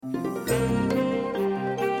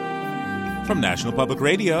From National Public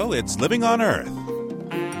Radio, it's Living on Earth.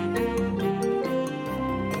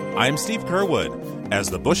 I'm Steve Curwood. As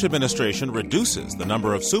the Bush administration reduces the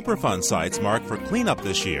number of Superfund sites marked for cleanup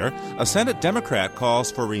this year, a Senate Democrat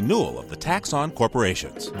calls for renewal of the tax on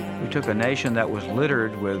corporations. We took a nation that was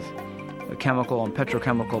littered with chemical and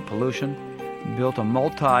petrochemical pollution, built a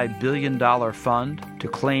multi-billion-dollar fund to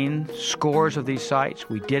clean scores of these sites.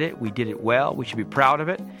 We did it well, we should be proud of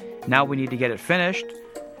it. Now we need to get it finished,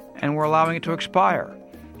 and we're allowing it to expire.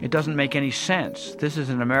 It doesn't make any sense. This is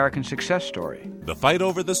an American success story. The fight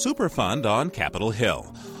over the Superfund on Capitol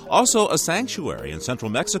Hill. Also, a sanctuary in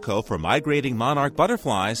central Mexico for migrating monarch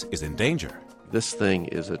butterflies is in danger. This thing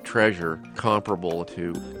is a treasure comparable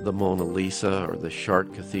to the Mona Lisa or the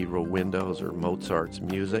Chartres Cathedral windows or Mozart's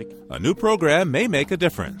music. A new program may make a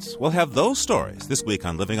difference. We'll have those stories this week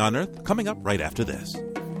on Living on Earth, coming up right after this.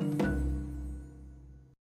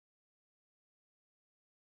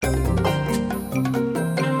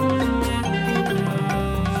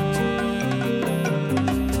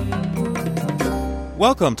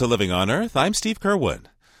 Welcome to Living on Earth. I'm Steve Curwood.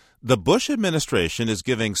 The Bush administration is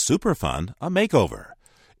giving Superfund a makeover.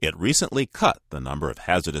 It recently cut the number of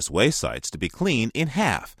hazardous waste sites to be cleaned in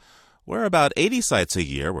half. Where about 80 sites a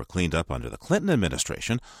year were cleaned up under the Clinton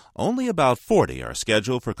administration, only about 40 are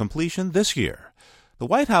scheduled for completion this year. The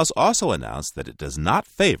White House also announced that it does not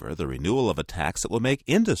favor the renewal of a tax that will make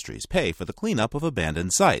industries pay for the cleanup of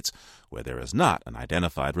abandoned sites, where there is not an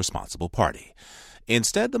identified responsible party.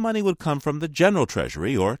 Instead, the money would come from the general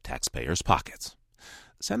treasury or taxpayers' pockets.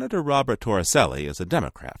 Senator Robert Torricelli is a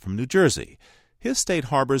Democrat from New Jersey. His state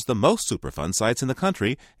harbors the most Superfund sites in the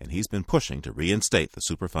country, and he's been pushing to reinstate the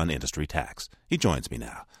Superfund industry tax. He joins me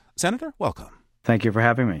now. Senator, welcome. Thank you for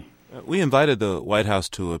having me. We invited the White House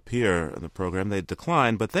to appear in the program. They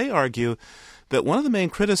declined, but they argue that one of the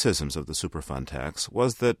main criticisms of the Superfund tax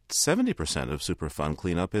was that 70% of Superfund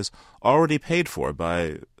cleanup is already paid for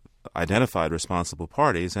by identified responsible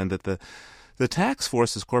parties, and that the tax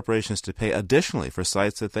forces corporations to pay additionally for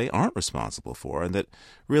sites that they aren't responsible for, and that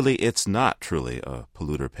really it's not truly a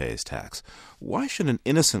polluter pays tax. Why should an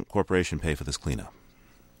innocent corporation pay for this cleanup?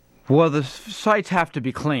 Well, the sites have to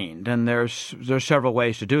be cleaned, and there's several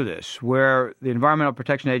ways to do this. Where the Environmental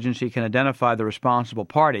Protection Agency can identify the responsible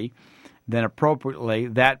party, then appropriately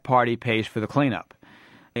that party pays for the cleanup.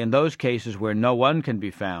 In those cases where no one can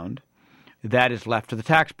be found, that is left to the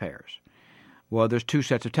taxpayers. Well, there's two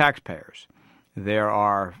sets of taxpayers. There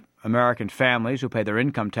are American families who pay their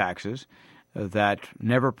income taxes that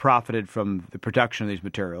never profited from the production of these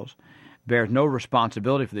materials, bear no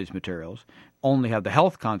responsibility for these materials, only have the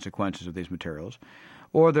health consequences of these materials,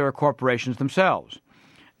 or there are corporations themselves.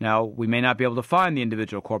 Now, we may not be able to find the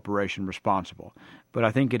individual corporation responsible, but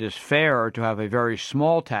I think it is fair to have a very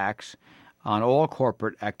small tax on all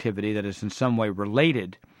corporate activity that is in some way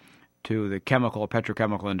related to the chemical or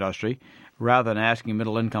petrochemical industry, rather than asking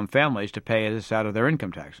middle-income families to pay this out of their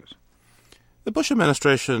income taxes. The Bush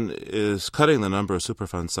administration is cutting the number of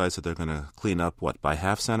Superfund sites that they're going to clean up, by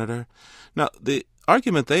half, Senator? Now, the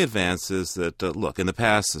argument they advance is that, look, in the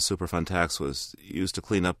past, the Superfund tax was used to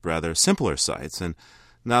clean up rather simpler sites, and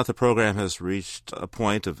now that the program has reached a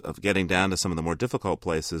point of getting down to some of the more difficult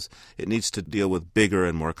places, it needs to deal with bigger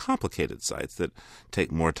and more complicated sites that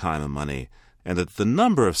take more time and money, and that the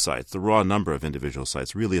number of sites, the raw number of individual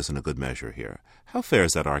sites, really isn't a good measure here. How fair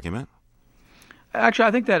is that argument? Actually,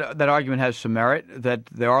 I think that argument has some merit, that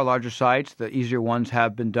there are larger sites, the easier ones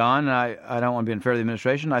have been done. I don't want to be unfair to the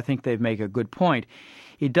administration. I think they make a good point.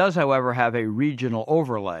 It does, however, have a regional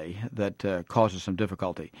overlay that causes some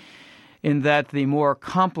difficulty, in that the more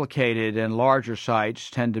complicated and larger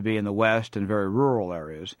sites tend to be in the West and very rural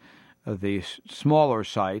areas. The smaller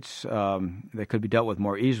sites that could be dealt with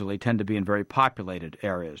more easily tend to be in very populated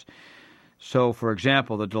areas. So, for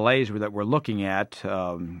example, the delays that we're looking at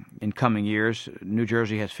in coming years, New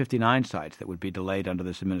Jersey has 59 sites that would be delayed under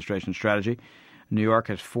this administration strategy. New York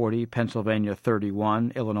has 40, Pennsylvania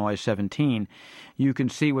 31, Illinois 17. You can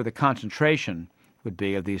see where the concentration would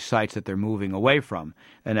be of these sites that they're moving away from.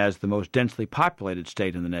 And as the most densely populated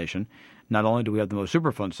state in the nation, not only do we have the most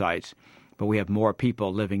Superfund sites, but we have more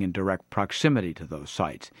people living in direct proximity to those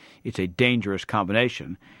sites. It's a dangerous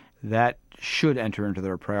combination that should enter into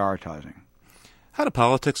their prioritizing. How do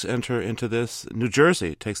politics enter into this? New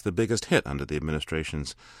Jersey takes the biggest hit under the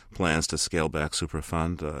administration's plans to scale back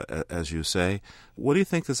Superfund, as you say. What do you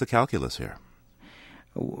think is the calculus here?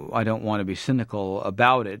 I don't want to be cynical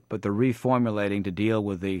about it, but the reformulating to deal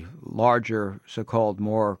with the larger, so-called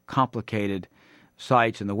more complicated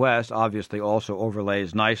sites in the West obviously also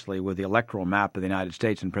overlays nicely with the electoral map of the United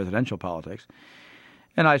States in presidential politics.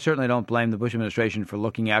 And I certainly don't blame the Bush administration for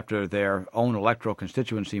looking after their own electoral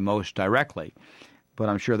constituency most directly. But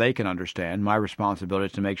I'm sure they can understand my responsibility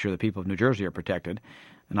is to make sure the people of New Jersey are protected.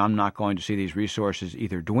 And I'm not going to see these resources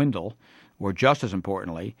either dwindle or, just as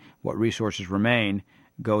importantly, what resources remain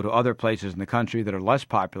go to other places in the country that are less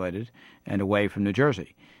populated and away from New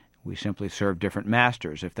Jersey. We simply serve different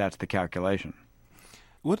masters, if that's the calculation.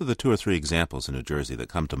 What are the 2 or 3 examples in New Jersey that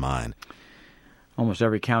come to mind? Almost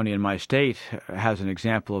every county in my state has an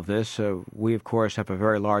example of this. We, of course, have a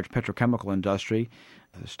very large petrochemical industry.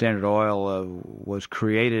 Standard Oil was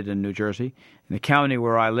created in New Jersey. In the county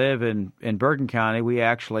where I live, in Bergen County, we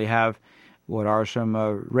actually have what are some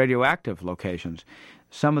radioactive locations,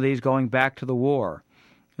 some of these going back to the war.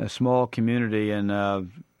 A small community in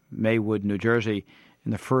Maywood, New Jersey,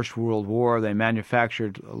 in the First World War, they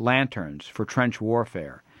manufactured lanterns for trench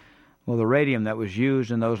warfare. Well, the radium that was used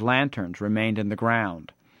in those lanterns remained in the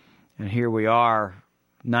ground. And here we are,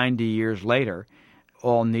 90 years later,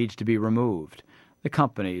 all needs to be removed. The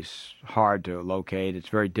company's hard to locate. It's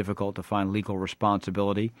very difficult to find legal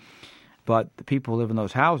responsibility. But the people who live in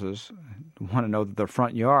those houses want to know that their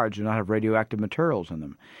front yards do not have radioactive materials in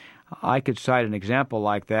them. I could cite an example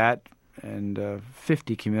like that in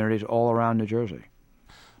 50 communities all around New Jersey.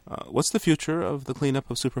 What's the future of the cleanup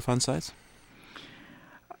of Superfund sites?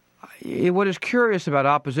 What is curious about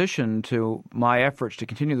opposition to my efforts to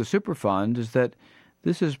continue the Superfund is that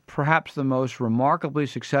this is perhaps the most remarkably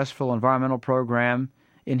successful environmental program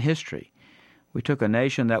in history. We took a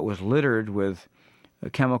nation that was littered with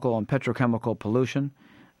chemical and petrochemical pollution,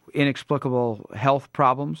 inexplicable health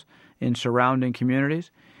problems in surrounding communities,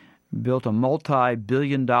 built a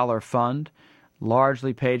multi-billion-dollar fund,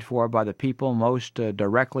 largely paid for by the people most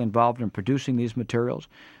directly involved in producing these materials,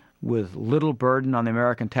 with little burden on the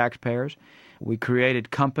American taxpayers. We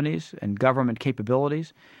created companies and government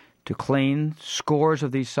capabilities to clean scores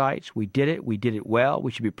of these sites. We did it well.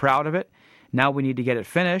 We should be proud of it. Now we need to get it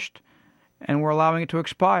finished, and we're allowing it to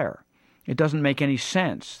expire. It doesn't make any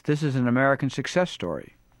sense. This is an American success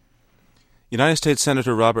story. United States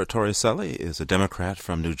Senator Robert Torricelli is a Democrat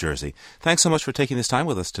from New Jersey. Thanks so much for taking this time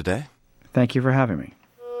with us today. Thank you for having me.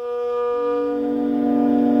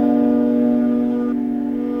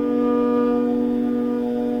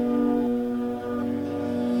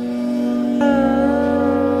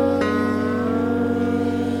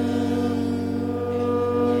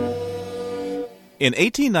 In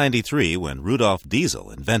 1893, when Rudolf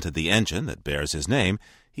Diesel invented the engine that bears his name,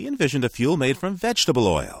 he envisioned a fuel made from vegetable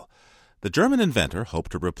oil. The German inventor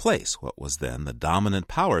hoped to replace what was then the dominant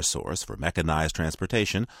power source for mechanized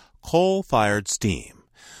transportation, coal-fired steam.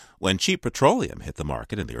 When cheap petroleum hit the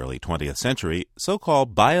market in the early 20th century,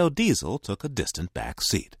 so-called biodiesel took a distant back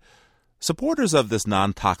seat. Supporters of this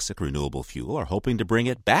non-toxic renewable fuel are hoping to bring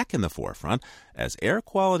it back in the forefront as air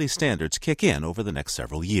quality standards kick in over the next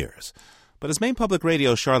several years. But as Maine Public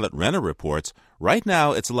Radio's Charlotte Renner reports, right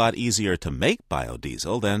now it's a lot easier to make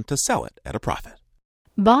biodiesel than to sell it at a profit.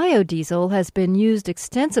 Biodiesel has been used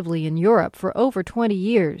extensively in Europe for over 20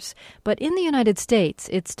 years, but in the United States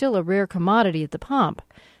it's still a rare commodity at the pump.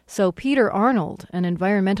 So Peter Arnold, an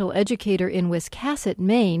environmental educator in Wiscasset,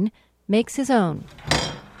 Maine, makes his own.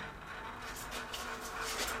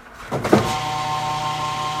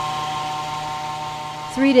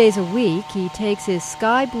 Three days a week, he takes his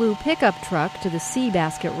sky blue pickup truck to the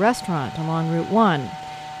Seabasket restaurant along Route 1.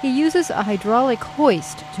 He uses a hydraulic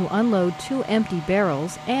hoist to unload 2 empty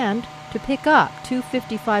barrels and to pick up 2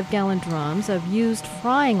 55-gallon drums of used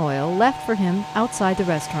frying oil left for him outside the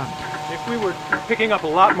restaurant. If we were picking up a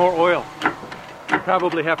lot more oil, we'd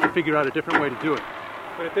probably have to figure out a different way to do it.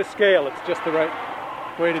 But at this scale, it's just the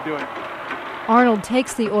right way to do it. Arnold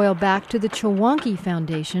takes the oil back to the Chewonki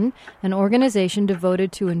Foundation, an organization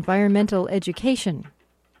devoted to environmental education.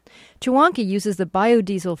 Chewonki uses the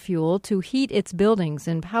biodiesel fuel to heat its buildings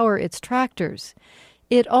and power its tractors.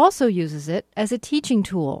 It also uses it as a teaching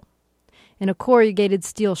tool. In a corrugated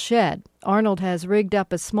steel shed, Arnold has rigged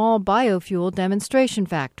up a small biofuel demonstration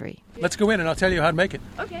factory. Let's go in and I'll tell you how to make it.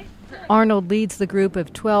 Okay. Arnold leads the group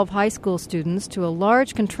of 12 high school students to a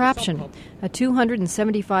large contraption, a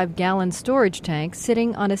 275-gallon storage tank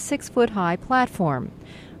sitting on a 6-foot-high platform.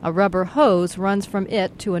 A rubber hose runs from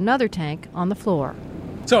it to another tank on the floor.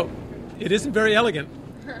 So, it isn't very elegant,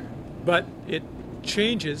 but it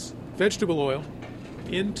changes vegetable oil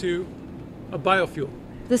into a biofuel.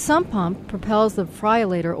 The sump pump propels the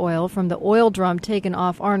fryolator oil from the oil drum taken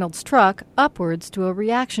off Arnold's truck upwards to a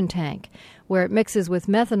reaction tank, where it mixes with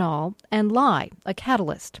methanol and lye, a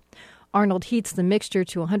catalyst. Arnold heats the mixture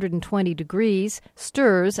to 120 degrees,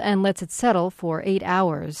 stirs, and lets it settle for 8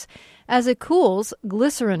 hours. As it cools,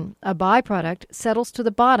 glycerin, a byproduct, settles to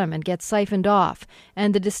the bottom and gets siphoned off,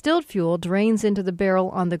 and the distilled fuel drains into the barrel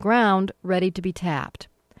on the ground, ready to be tapped.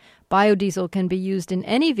 Biodiesel can be used in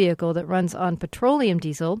any vehicle that runs on petroleum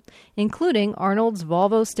diesel, including Arnold's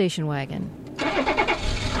Volvo station wagon.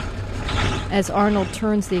 As Arnold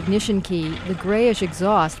turns the ignition key, the grayish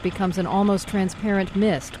exhaust becomes an almost transparent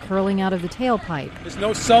mist curling out of the tailpipe. There's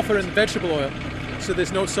no sulfur in the vegetable oil, so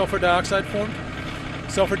there's no sulfur dioxide formed.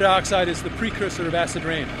 Sulfur dioxide is the precursor of acid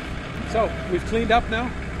rain. So we've cleaned up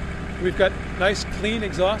now. We've got nice, clean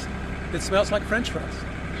exhaust that smells like French fries.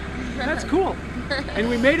 That's cool. And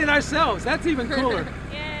we made it ourselves. That's even cooler.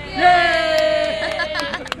 Yay!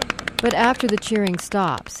 But after the cheering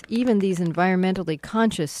stops, even these environmentally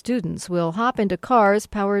conscious students will hop into cars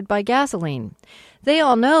powered by gasoline. They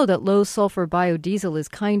all know that low-sulfur biodiesel is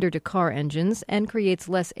kinder to car engines and creates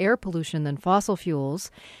less air pollution than fossil fuels.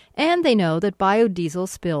 And they know that biodiesel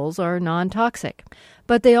spills are non-toxic.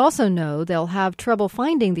 But they also know they'll have trouble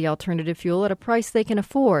finding the alternative fuel at a price they can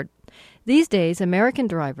afford. These days, American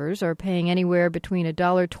drivers are paying anywhere between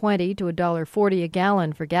 $1.20 to $1.40 a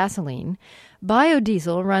gallon for gasoline.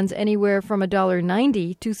 Biodiesel runs anywhere from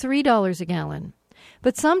 $1.90 to $3 a gallon.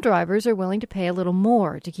 But some drivers are willing to pay a little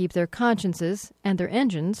more to keep their consciences and their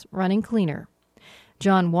engines running cleaner.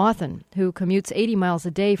 John Wathen, who commutes 80 miles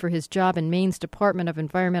a day for his job in Maine's Department of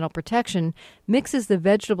Environmental Protection, mixes the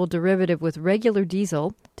vegetable derivative with regular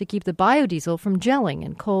diesel to keep the biodiesel from gelling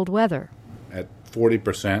in cold weather. At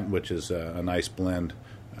 40%, which is a nice blend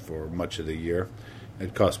for much of the year,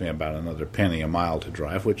 it costs me about another penny a mile to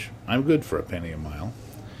drive, which I'm good for a penny a mile.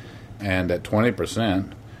 And at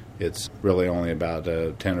 20%, it's really only about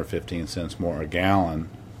 10 or 15 cents more a gallon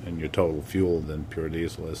in your total fuel than pure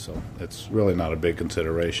diesel is, so it's really not a big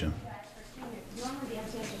consideration.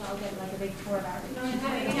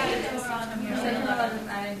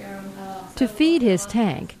 To feed his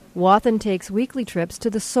tank, Wathen takes weekly trips to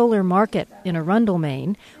the Solar Market in Arundel,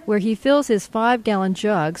 Maine, where he fills his 5-gallon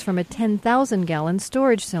jugs from a 10,000-gallon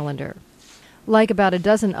storage cylinder. Like about a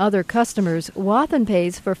dozen other customers, Wathen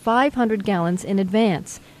pays for 500 gallons in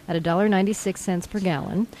advance at $1.96 per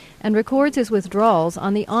gallon and records his withdrawals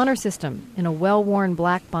on the honor system in a well-worn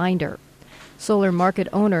black binder. Solar Market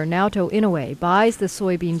owner Naoto Inoue buys the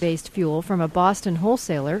soybean-based fuel from a Boston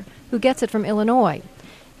wholesaler who gets it from Illinois.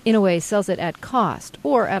 Inoue sells it at cost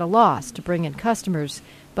or at a loss to bring in customers,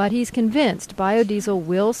 but he's convinced biodiesel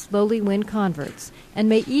will slowly win converts and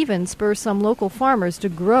may even spur some local farmers to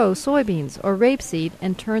grow soybeans or rapeseed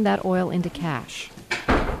and turn that oil into cash.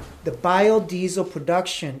 The biodiesel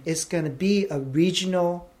production is going to be a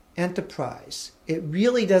regional enterprise. It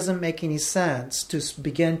really doesn't make any sense to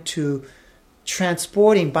begin to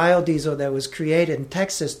transporting biodiesel that was created in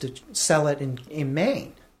Texas to sell it in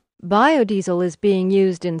Maine. Biodiesel is being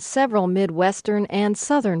used in several Midwestern and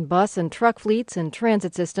Southern bus and truck fleets and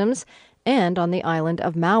transit systems, and on the island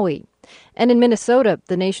of Maui. And in Minnesota,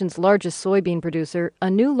 the nation's largest soybean producer,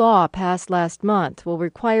 a new law passed last month will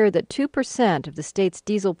require that 2% of the state's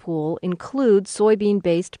diesel pool include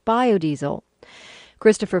soybean-based biodiesel.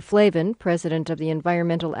 Christopher Flavin, president of the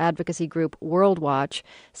environmental advocacy group WorldWatch,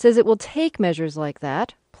 says it will take measures like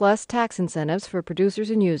that, plus tax incentives for producers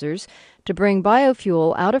and users, to bring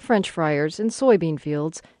biofuel out of French fryers and soybean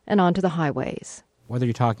fields and onto the highways. Whether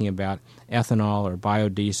you're talking about ethanol or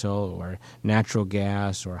biodiesel or natural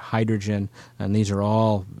gas or hydrogen, and these are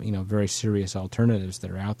all very serious alternatives that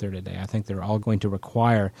are out there today. I think they're all going to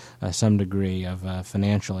require some degree of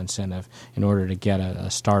financial incentive in order to get a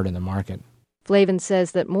start in the market. Flavin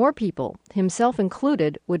says that more people, himself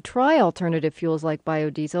included, would try alternative fuels like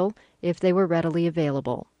biodiesel if they were readily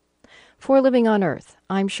available. For Living on Earth,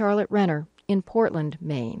 I'm Charlotte Renner in Portland,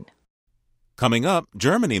 Maine. Coming up,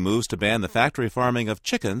 Germany moves to ban the factory farming of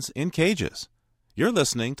chickens in cages. You're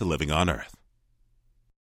listening to Living on Earth.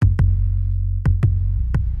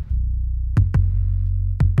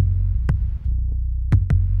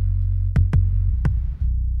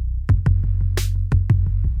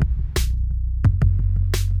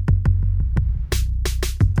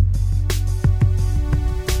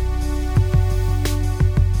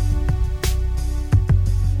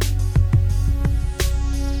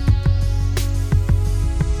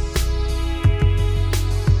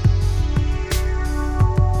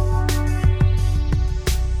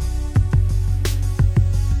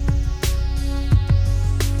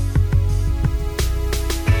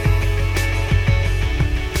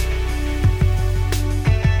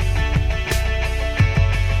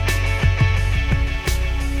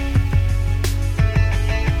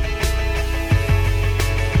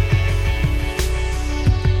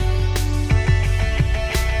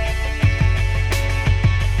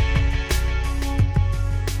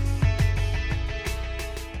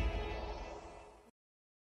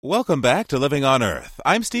 Welcome back to Living on Earth.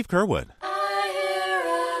 I'm Steve Curwood.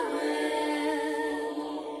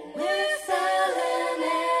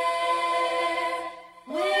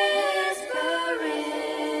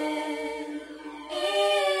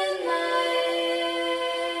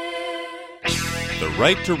 The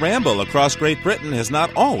right to ramble across Great Britain has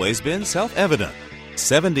not always been self-evident.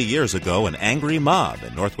 70 years ago, an angry mob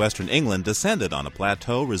in northwestern England descended on a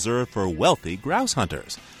plateau reserved for wealthy grouse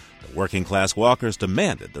hunters. The working-class walkers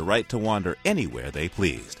demanded the right to wander anywhere they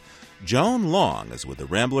pleased. Joan Long is with the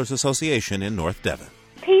Ramblers Association in North Devon.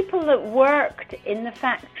 People that worked in the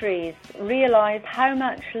factories realized how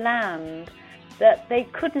much land that they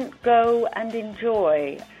couldn't go and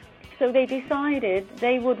enjoy. So they decided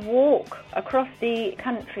they would walk across the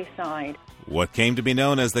countryside. What came to be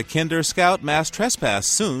known as the Kinder Scout mass trespass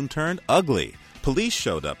soon turned ugly. Police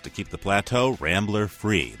showed up to keep the plateau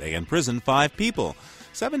rambler-free. They imprisoned 5 people.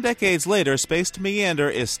 7 decades later, space to meander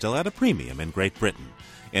is still at a premium in Great Britain.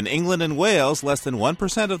 In England and Wales, less than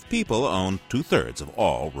 1% of people own 2/3 of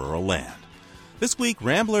all rural land. This week,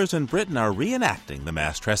 ramblers in Britain are reenacting the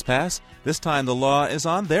mass trespass. This time the law is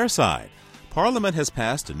on their side. Parliament has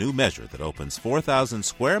passed a new measure that opens 4,000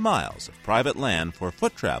 square miles of private land for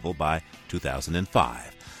foot travel by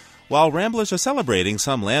 2005. While ramblers are celebrating,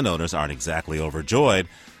 some landowners aren't exactly overjoyed.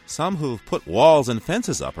 Some who've put walls and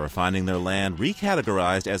fences up are finding their land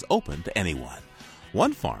recategorized as open to anyone.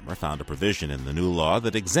 One farmer found a provision in the new law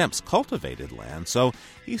that exempts cultivated land, so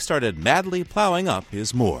he started madly plowing up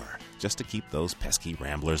his moor just to keep those pesky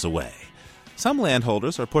ramblers away. Some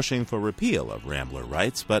landholders are pushing for repeal of rambler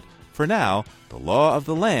rights, but for now, the law of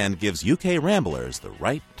the land gives UK ramblers the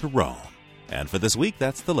right to roam. And for this week,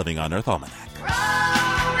 that's the Living on Earth Almanac. Roam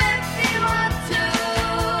if you want to.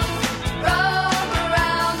 Roam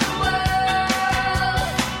around the world.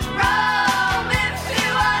 Roam if you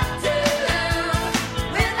want to.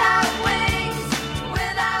 Without wings,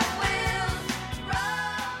 without wheels.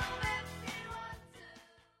 Roam if you want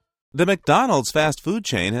to. The McDonald's fast food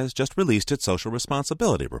chain has just released its social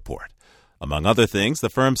responsibility report. Among other things, the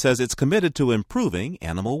firm says it's committed to improving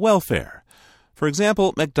animal welfare. For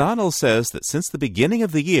example, McDonald's says that since the beginning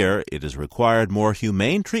of the year, it has required more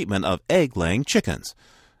humane treatment of egg-laying chickens.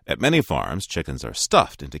 At many farms, chickens are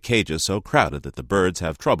stuffed into cages so crowded that the birds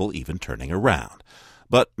have trouble even turning around.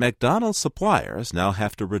 But McDonald's suppliers now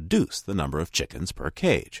have to reduce the number of chickens per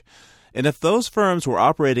cage. And if those firms were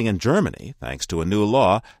operating in Germany, thanks to a new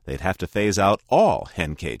law, they'd have to phase out all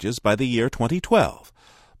hen cages by the year 2012.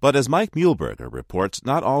 But as Mike Muehlberger reports,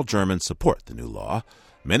 not all Germans support the new law.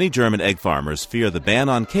 Many German egg farmers fear the ban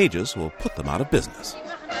on cages will put them out of business.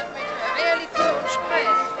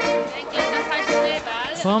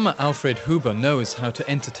 Farmer Alfred Huber knows how to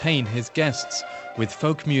entertain his guests. With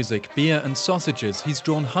folk music, beer and sausages, he's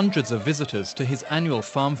drawn hundreds of visitors to his annual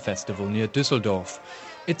farm festival near Düsseldorf.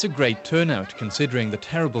 It's a great turnout considering the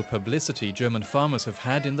terrible publicity German farmers have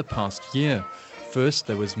had in the past year. First,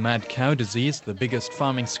 there was mad cow disease, the biggest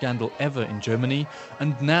farming scandal ever in Germany,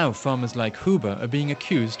 and now farmers like Huber are being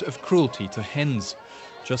accused of cruelty to hens.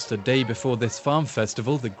 Just a day before this farm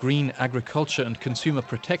festival, the Green Agriculture and Consumer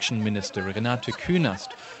Protection Minister Renate Künast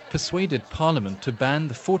persuaded Parliament to ban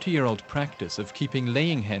the 40-year-old practice of keeping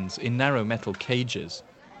laying hens in narrow metal cages.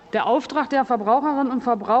 Der Auftrag der Verbraucherinnen und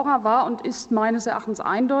Verbraucher war und ist meines Erachtens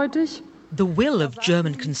eindeutig. The will of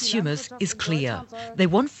German consumers is clear. They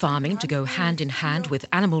want farming to go hand in hand with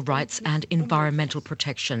animal rights and environmental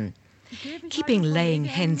protection. Keeping laying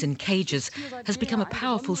hens in cages has become a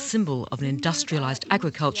powerful symbol of an industrialized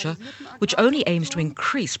agriculture which only aims to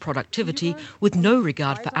increase productivity with no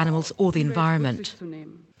regard for animals or the environment.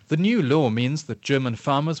 The new law means that German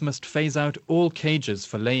farmers must phase out all cages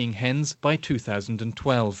for laying hens by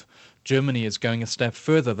 2012. Germany is going a step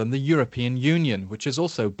further than the European Union, which is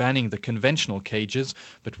also banning the conventional cages,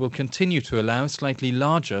 but will continue to allow slightly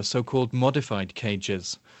larger so-called modified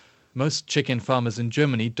cages. Most chicken farmers in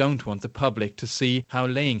Germany don't want the public to see how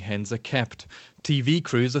laying hens are kept. TV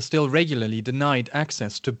crews are still regularly denied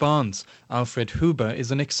access to barns. Alfred Huber is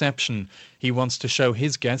an exception. He wants to show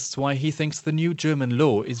his guests why he thinks the new German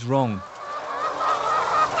law is wrong.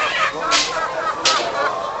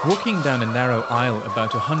 Walking down a narrow aisle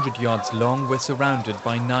about 100 yards long, we're surrounded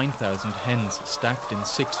by 9,000 hens stacked in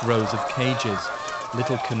 6 rows of cages.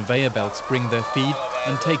 Little conveyor belts bring their feed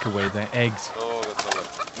and take away their eggs.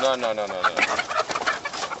 No.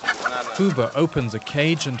 Huber opens a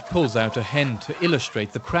cage and pulls out a hen to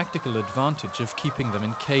illustrate the practical advantage of keeping them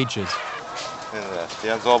in cages.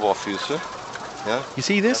 You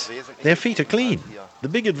see this? Their feet are clean. The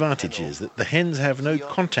big advantage is that the hens have no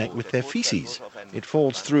contact with their feces. It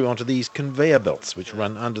falls through onto these conveyor belts which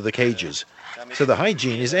run under the cages. So the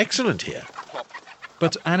hygiene is excellent here.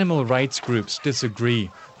 But animal rights groups disagree.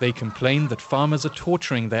 They complain that farmers are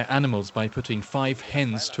torturing their animals by putting 5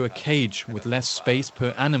 hens to a cage with less space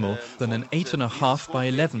per animal than an 8.5 by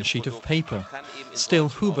 11 sheet of paper. Still,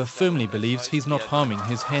 Huber firmly believes he's not harming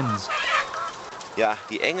his hens. Yes,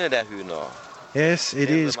 it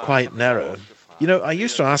is quite narrow. You know, I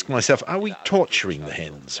used to ask myself, are we torturing the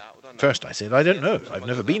hens? First I said, I don't know, I've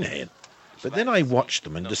never been a hen. But then I watched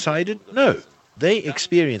them and decided, no. They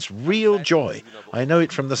experience real joy. I know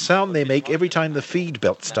it from the sound they make every time the feed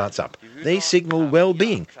belt starts up. They signal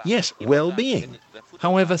well-being. Yes, well-being.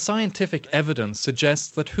 However, scientific evidence suggests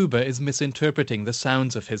that Huber is misinterpreting the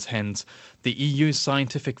sounds of his hens. The EU's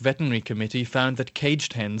Scientific Veterinary Committee found that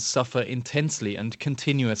caged hens suffer intensely and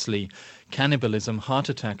continuously. Cannibalism, heart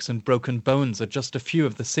attacks and broken bones are just a few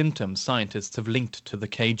of the symptoms scientists have linked to the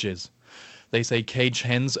cages. They say cage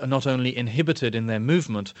hens are not only inhibited in their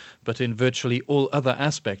movement, but in virtually all other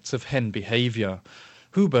aspects of hen behavior.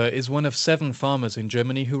 Huber is one of 7 farmers in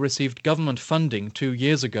Germany who received government funding 2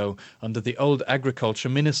 years ago under the old agriculture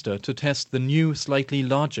minister to test the new, slightly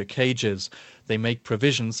larger cages. They make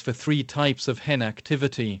provisions for 3 types of hen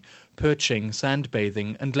activity: perching,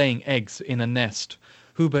 sandbathing and laying eggs in a nest.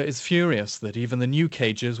 Huber is furious that even the new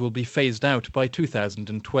cages will be phased out by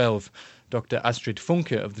 2012. Dr. Astrid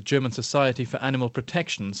Funke of the German Society for Animal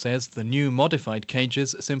Protection says the new modified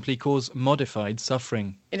cages simply cause modified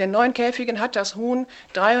suffering. In den neuen Käfigen hat das Huhn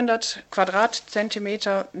 300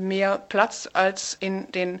 Quadratzentimeter mehr Platz als in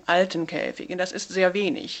den alten Käfigen. Das ist sehr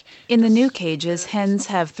wenig. In the new cages, hens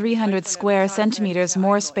have 300 square centimeters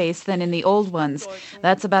more space than in the old ones.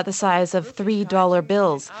 That's about the size of $3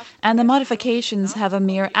 bills. And the modifications have a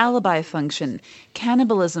mere alibi function.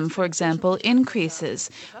 Cannibalism, for example, increases.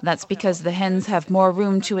 That's because the hens have more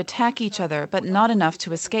room to attack each other, but not enough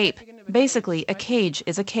to escape. Basically, a cage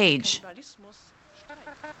is a cage.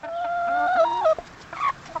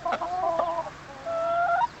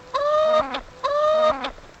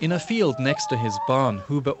 In a field next to his barn,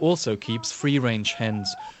 Huber also keeps free-range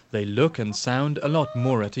hens. They look and sound a lot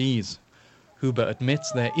more at ease. Huber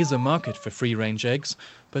admits there is a market for free-range eggs,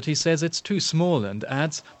 but he says it's too small and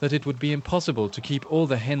adds that it would be impossible to keep all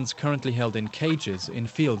the hens currently held in cages in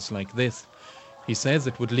fields like this. He says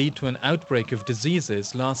it would lead to an outbreak of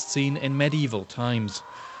diseases last seen in medieval times.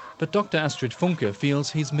 But Dr. Astrid Funke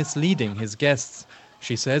feels he's misleading his guests.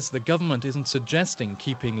 She says the government isn't suggesting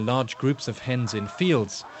keeping large groups of hens in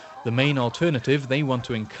fields. The main alternative they want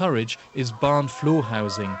to encourage is barn floor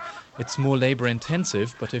housing. It's more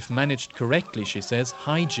labor-intensive, but if managed correctly, she says,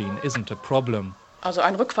 hygiene isn't a problem. Also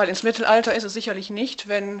ein Rückfall ins Mittelalter ist es sicherlich nicht,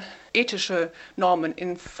 wenn ethische Normen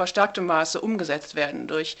in verstärktem Maße umgesetzt werden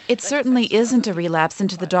durch. It certainly isn't a relapse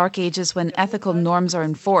into the Dark Ages when ethical norms are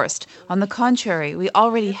enforced. On the contrary, we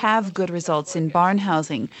already have good results in barn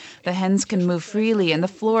housing. The hens can move freely and the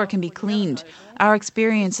floor can be cleaned. Our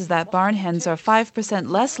experience is that barn hens are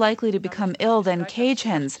 5% less likely to become ill than cage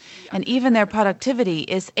hens, and even their productivity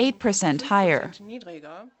is 8% higher.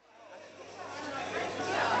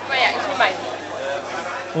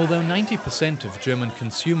 Although 90% of German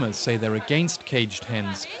consumers say they're against caged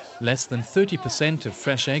hens, less than 30% of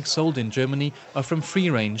fresh eggs sold in Germany are from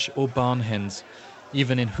free-range or barn hens.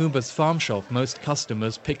 Even in Huber's farm shop, most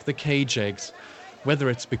customers pick the cage eggs. Whether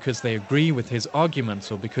it's because they agree with his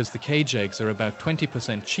arguments or because the cage eggs are about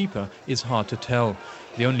 20% cheaper is hard to tell.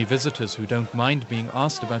 The only visitors who don't mind being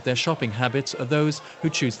asked about their shopping habits are those who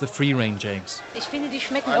choose the free-range eggs. Ich finde, die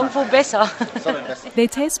schmecken irgendwo besser. They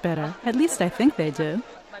taste better. At least I think they do.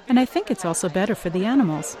 And I think it's also better for the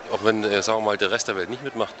animals. Auch wenn, sagen wir mal, der Rest der Welt nicht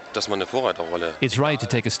mitmacht, dass man eine Vorreiterrolle. It's right to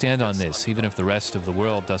take a stand on this, even if the rest of the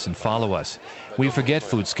world doesn't follow us. We forget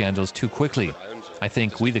food scandals too quickly. I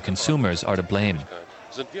think we, the consumers, are to blame.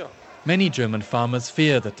 Many German farmers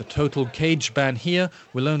fear that the total cage ban here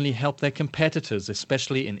will only help their competitors,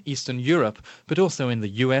 especially in Eastern Europe, but also in the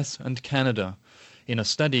US and Canada. In a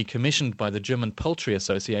study commissioned by the German Poultry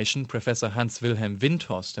Association, Professor Hans-Wilhelm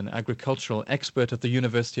Windhorst, an agricultural expert at the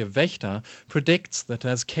University of Vechta, predicts that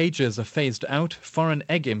as cages are phased out, foreign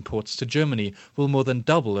egg imports to Germany will more than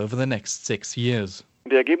double over the next 6 years.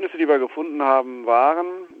 Die Ergebnisse, die wir gefunden haben,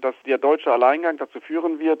 waren, dass der deutsche Alleingang dazu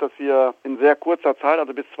führen wird, dass wir in sehr kurzer Zeit,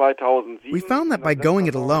 also bis 2007... We found that by going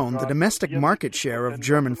it alone, the domestic market share of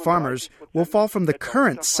German farmers will fall from the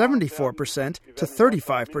current 74% to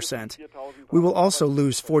 35%. We will also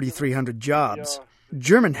lose 4,300 jobs.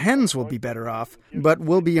 German hens will be better off, but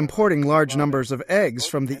we'll be importing large numbers of eggs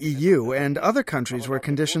from the EU and other countries where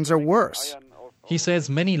conditions are worse. He says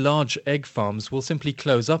many large egg farms will simply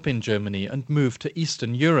close up in Germany and move to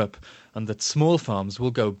Eastern Europe, and that small farms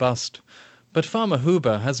will go bust. But Farmer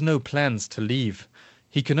Huber has no plans to leave.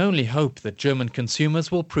 He can only hope that German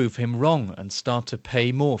consumers will prove him wrong and start to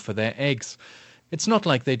pay more for their eggs. It's not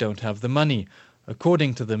like they don't have the money.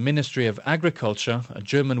 According to the Ministry of Agriculture, a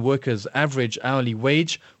German worker's average hourly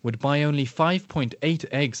wage would buy only 5.8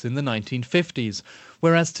 eggs in the 1950s,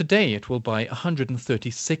 whereas today it will buy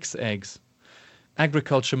 136 eggs.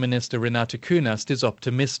 Agriculture Minister Renate Künast is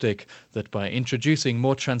optimistic that by introducing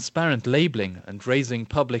more transparent labelling and raising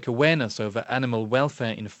public awareness over animal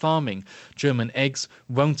welfare in farming, German eggs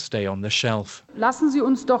won't stay on the shelf. Lassen Sie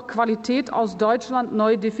uns doch Qualität aus Deutschland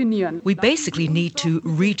neu definieren. We basically need to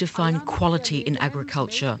redefine quality in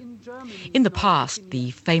agriculture. In the past,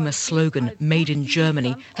 the famous slogan, Made in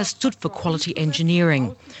Germany, has stood for quality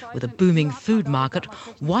engineering. With a booming food market,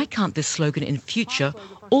 why can't this slogan in future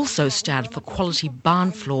also stand for quality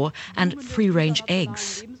barn floor and free-range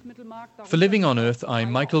eggs? For Living on Earth,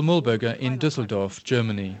 I'm Michael Mulberger in Düsseldorf,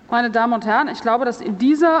 Germany. Meine Damen und Herren, ich glaube, dass in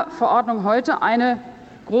dieser Verordnung heute eine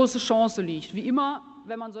große Chance liegt. Wie immer,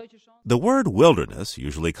 wenn man solche Chancen... The word wilderness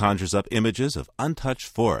usually conjures up images of untouched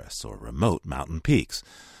forests or remote mountain peaks.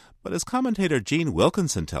 But as commentator Gene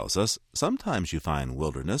Wilkinson tells us, sometimes you find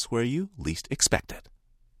wilderness where you least expect it.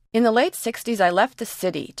 In the late 60s, I left the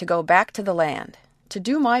city to go back to the land, to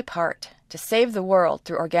do my part, to save the world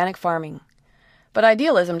through organic farming. But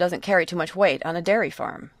idealism doesn't carry too much weight on a dairy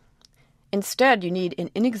farm. Instead, you need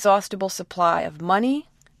an inexhaustible supply of money,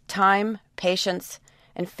 time, patience,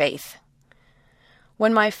 and faith.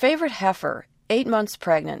 When my favorite heifer, 8 months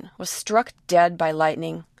pregnant, was struck dead by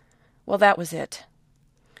lightning, well, that was it.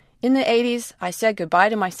 In the 80s, I said goodbye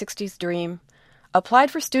to my 60s dream,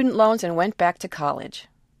 applied for student loans, and went back to college.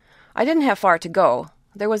 I didn't have far to go.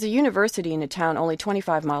 There was a university in a town only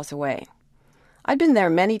 25 miles away. I'd been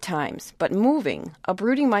there many times, but moving,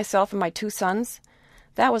 uprooting myself and my 2 sons,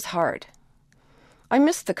 that was hard. I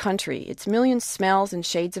missed the country, its million smells and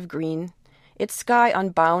shades of green, its sky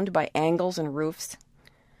unbound by angles and roofs.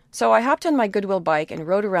 So I hopped on my Goodwill bike and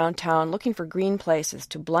rode around town looking for green places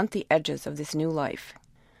to blunt the edges of this new life.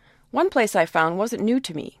 One place I found wasn't new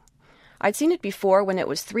to me. I'd seen it before when it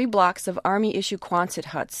was 3 blocks of Army-issue Quonset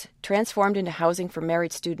huts, transformed into housing for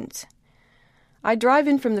married students. I'd drive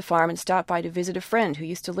in from the farm and stop by to visit a friend who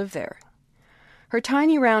used to live there. Her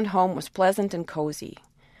tiny round home was pleasant and cozy.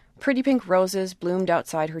 Pretty pink roses bloomed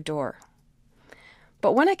outside her door.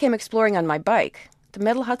 But when I came exploring on my bike, the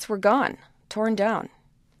metal huts were gone, torn down.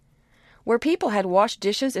 Where people had washed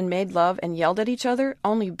dishes and made love and yelled at each other,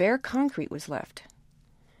 only bare concrete was left.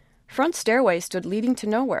 Front stairways stood leading to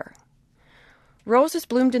nowhere. Roses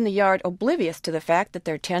bloomed in the yard, oblivious to the fact that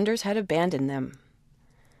their tenders had abandoned them.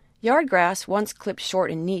 Yard grass, once clipped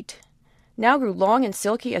short and neat, now grew long and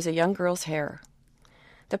silky as a young girl's hair.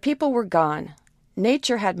 The people were gone.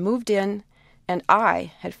 Nature had moved in, and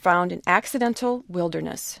I had found an accidental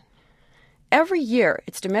wilderness. Every year,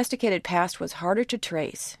 its domesticated past was harder to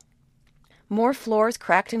trace. More floors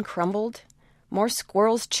cracked and crumbled, more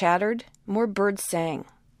squirrels chattered, more birds sang.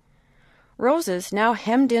 Roses, now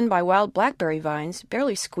hemmed in by wild blackberry vines,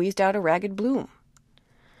 barely squeezed out a ragged bloom.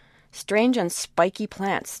 Strange and spiky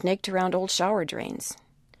plants snaked around old shower drains.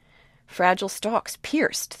 Fragile stalks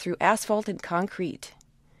pierced through asphalt and concrete.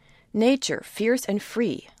 Nature, fierce and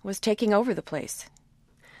free, was taking over the place.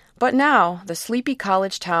 But now, the sleepy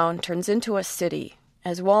college town turns into a city,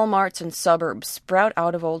 as Walmarts and suburbs sprout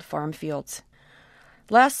out of old farm fields.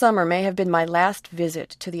 Last summer may have been my last visit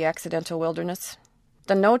to the accidental wilderness.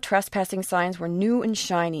 The no trespassing signs were new and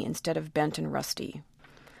shiny instead of bent and rusty.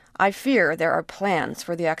 I fear there are plans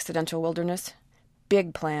for the accidental wilderness.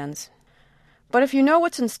 Big plans. But if you know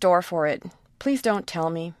what's in store for it, please don't tell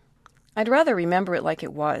me. I'd rather remember it like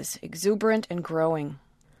it was, exuberant and growing.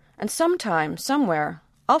 And sometime, somewhere,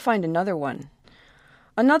 I'll find another one.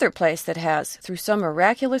 Another place that has, through some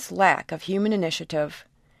miraculous lack of human initiative,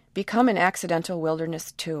 become an accidental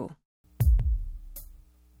wilderness too.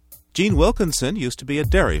 Gene Wilkinson used to be a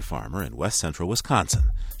dairy farmer in west central Wisconsin.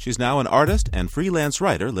 She's now an artist and freelance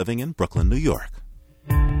writer living in Brooklyn, New York.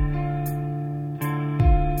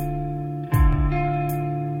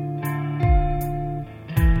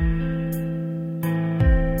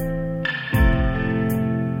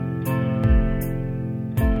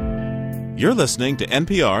 You're listening to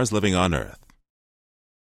NPR's Living on Earth.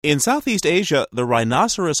 In Southeast Asia, the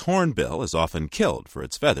rhinoceros hornbill is often killed for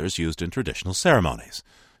its feathers used in traditional ceremonies.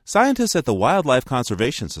 Scientists at the Wildlife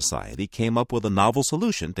Conservation Society came up with a novel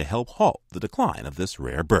solution to help halt the decline of this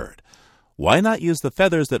rare bird. Why not use the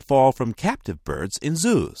feathers that fall from captive birds in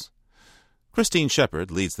zoos? Christine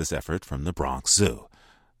Shepard leads this effort from the Bronx Zoo.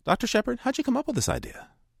 Dr. Shepard, how'd you come up with this idea?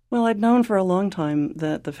 Well, I'd known for a long time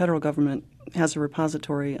that the federal government has a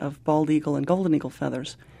repository of bald eagle and golden eagle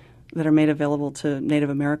feathers that are made available to Native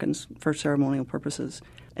Americans for ceremonial purposes.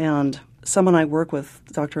 And someone I work with,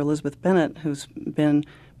 Dr. Elizabeth Bennett, who's been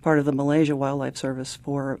part of the Malaysia Wildlife Service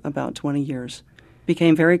for about 20 years,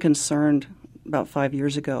 became very concerned about 5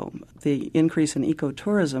 years ago. The increase in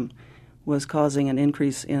ecotourism was causing an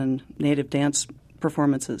increase in native dance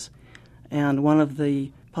performances. And one of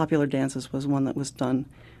the popular dances was one that was done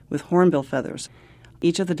with hornbill feathers.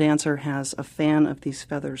 Each of the dancer has a fan of these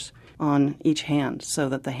feathers on each hand so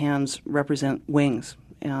that the hands represent wings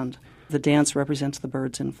and the dance represents the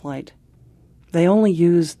birds in flight. They only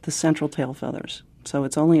use the central tail feathers, so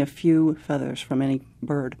it's only a few feathers from any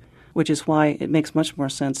bird, which is why it makes much more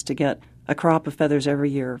sense to get a crop of feathers every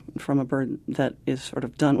year from a bird that is sort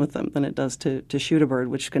of done with them than it does to shoot a bird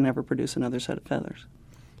which can never produce another set of feathers.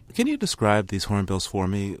 Can you describe these hornbills for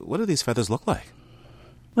me? What do these feathers look like?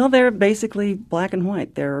 Well, they're basically black and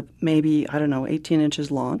white. They're maybe, 18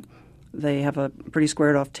 inches long. They have a pretty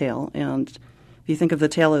squared-off tail, and if you think of the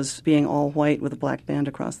tail as being all white with a black band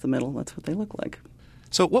across the middle, that's what they look like.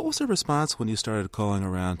 So what was the response when you started calling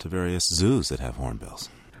around to various zoos that have hornbills?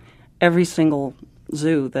 Every single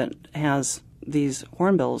zoo that has these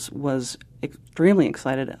hornbills was extremely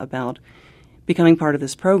excited about becoming part of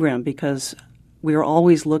this program because we are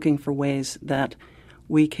always looking for ways that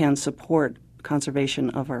we can support conservation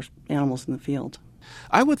of our animals in the field.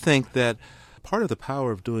 I would think that part of the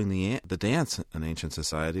power of doing the dance in ancient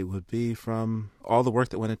society would be from all the work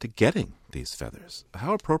that went into getting these feathers.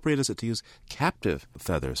 How appropriate is it to use captive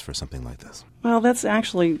feathers for something like this? Well, that's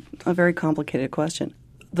actually a very complicated question.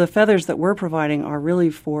 The feathers that we're providing are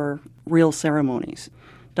really for real ceremonies.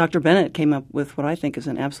 Dr. Bennett came up with what I think is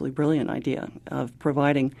an absolutely brilliant idea of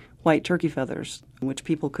providing white turkey feathers, which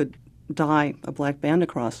people could dye a black band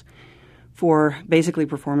across, for basically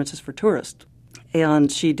performances for tourists. And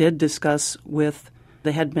she did discuss with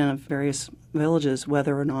the headmen of various villages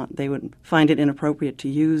whether or not they would find it inappropriate to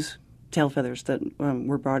use tail feathers that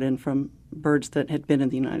were brought in from birds that had been in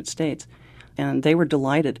the United States. And they were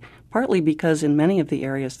delighted, partly because in many of the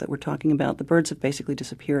areas that we're talking about, the birds have basically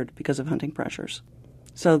disappeared because of hunting pressures.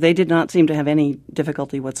 So they did not seem to have any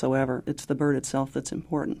difficulty whatsoever. It's the bird itself that's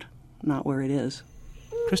important, not where it is.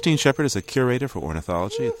 Christine Shepard is a curator for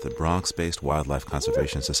ornithology at the Bronx-based Wildlife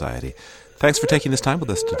Conservation Society. Thanks for taking this time with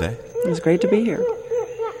us today. It was great to be here.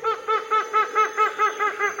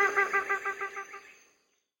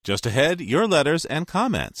 Just ahead, your letters and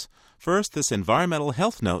comments. First, this environmental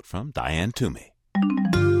health note from Diane Toomey.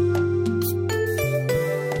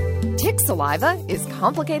 Tick saliva is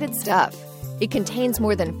complicated stuff. It contains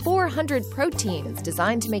more than 400 proteins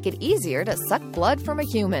designed to make it easier to suck blood from a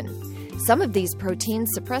human. Some of these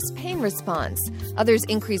proteins suppress pain response. Others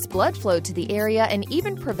increase blood flow to the area and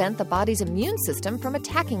even prevent the body's immune system from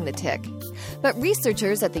attacking the tick. But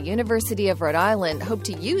researchers at the University of Rhode Island hope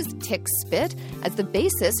to use tick spit as the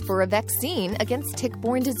basis for a vaccine against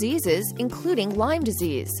tick-borne diseases, including Lyme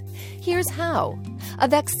disease. Here's how. A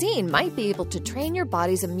vaccine might be able to train your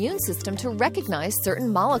body's immune system to recognize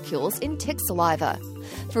certain molecules in tick saliva.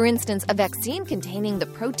 For instance, a vaccine containing the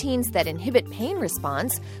proteins that inhibit pain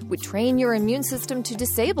response would train your immune system to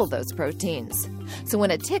disable those proteins. So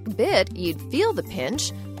when a tick bit, you'd feel the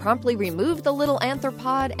pinch, promptly remove the little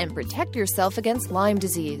arthropod, and protect yourself against Lyme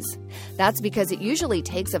disease. That's because it usually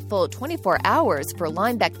takes a full 24 hours for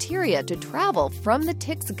Lyme bacteria to travel from the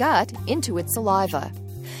tick's gut into its saliva.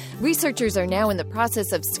 Researchers are now in the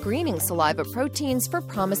process of screening saliva proteins for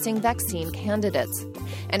promising vaccine candidates.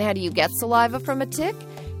 And how do you get saliva from a tick?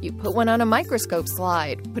 You put one on a microscope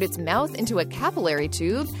slide, put its mouth into a capillary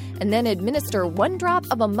tube, and then administer 1 drop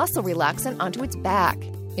of a muscle relaxant onto its back.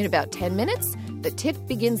 In about 10 minutes, the tick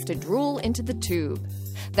begins to drool into the tube.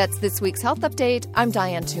 That's this week's Health Update. I'm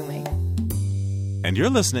Diane Toomey. And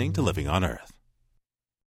you're listening to Living on Earth.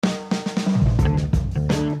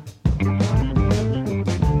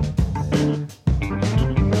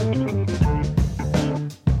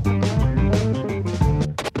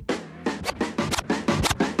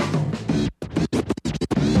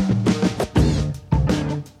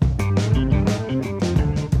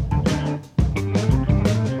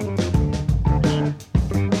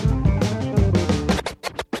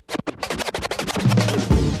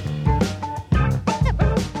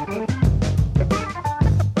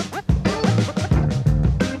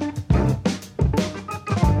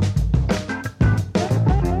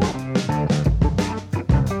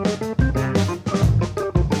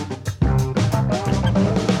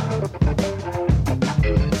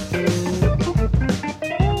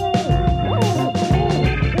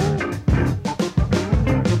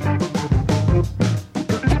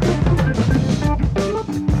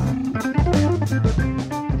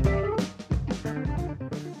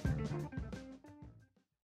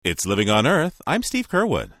 It's Living on Earth. I'm Steve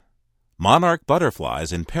Curwood. Monarch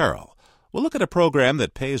butterflies in peril. We'll look at a program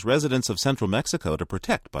that pays residents of central Mexico to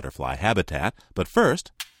protect butterfly habitat. But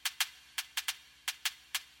first,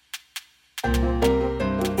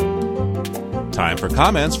 time for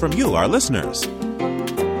comments from you, our listeners.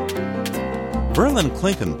 Verlin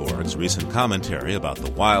Klinkenborg's recent commentary about the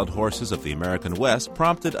wild horses of the American West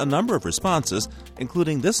prompted a number of responses,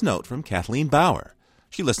 including this note from Kathleen Bauer.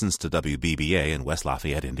 She listens to WBBA in West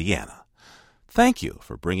Lafayette, Indiana. Thank you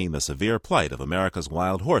for bringing the severe plight of America's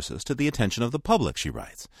wild horses to the attention of the public, she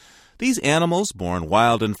writes. These animals, born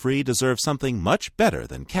wild and free, deserve something much better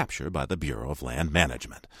than capture by the Bureau of Land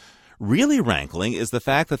Management. Really rankling is the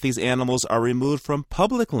fact that these animals are removed from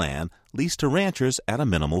public land leased to ranchers at a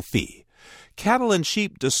minimal fee. Cattle and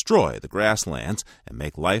sheep destroy the grasslands and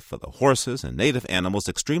make life for the horses and native animals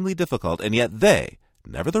extremely difficult, and yet they,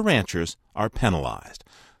 never the ranchers, are penalized.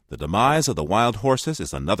 The demise of the wild horses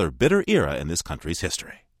is another bitter era in this country's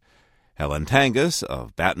history. Helen Tangus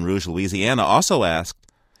of Baton Rouge, Louisiana, also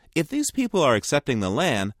asked, if these people are accepting the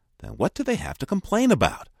land, then what do they have to complain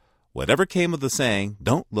about? Whatever came of the saying,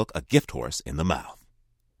 don't look a gift horse in the mouth.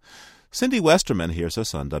 Cindy Westerman hears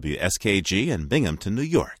us on WSKG in Binghamton, New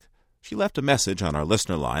York. She left a message on our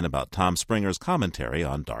listener line about Tom Springer's commentary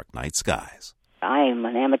on dark night skies. I'm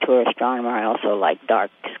an amateur astronomer. I also like dark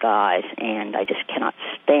skies, and I just cannot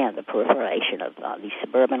stand the proliferation of these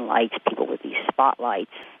suburban lights, people with these spotlights,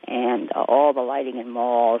 and all the lighting in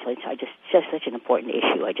malls. It's just such an important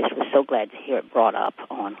issue. I just was so glad to hear it brought up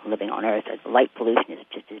on Living on Earth. Light pollution is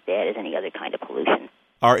just as bad as any other kind of pollution.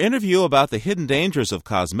 Our interview about the hidden dangers of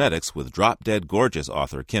cosmetics with Drop Dead Gorgeous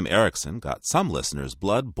author Kim Erickson got some listeners'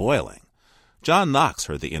 blood boiling. John Knox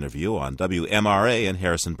heard the interview on WMRA in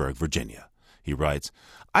Harrisonburg, Virginia. He writes,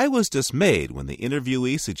 I was dismayed when the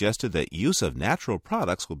interviewee suggested that use of natural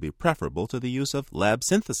products would be preferable to the use of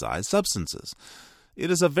lab-synthesized substances.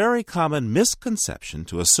 It is a very common misconception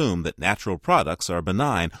to assume that natural products are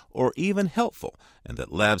benign or even helpful, and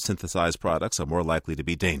that lab-synthesized products are more likely to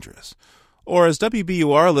be dangerous. Or as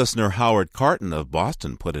WBUR listener Howard Carton of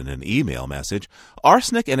Boston put in an email message,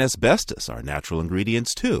 arsenic and asbestos are natural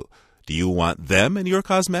ingredients too. Do you want them in your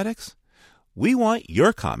cosmetics? We want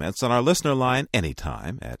your comments on our listener line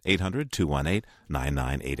anytime at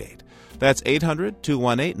 800-218-9988. That's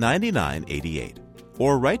 800-218-9988.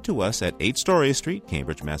 Or write to us at 8 Story Street,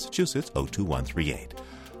 Cambridge, Massachusetts, 02138.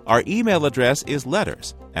 Our email address is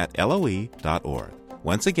letters@loe.org.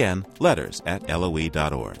 Once again,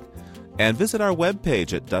 letters@loe.org. And visit our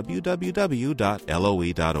webpage at www.loe.org.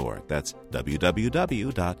 That's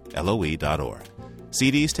www.loe.org.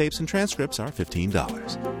 CDs, tapes, and transcripts are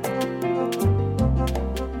 $15.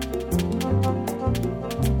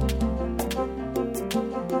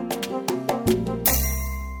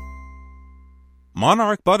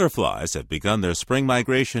 Monarch butterflies have begun their spring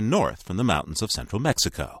migration north from the mountains of central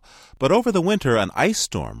Mexico. But over the winter, an ice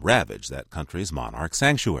storm ravaged that country's monarch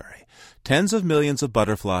sanctuary. Tens of millions of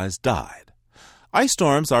butterflies died. Ice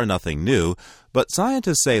storms are nothing new, but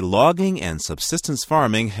scientists say logging and subsistence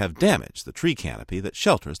farming have damaged the tree canopy that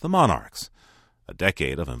shelters the monarchs. A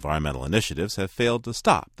decade of environmental initiatives have failed to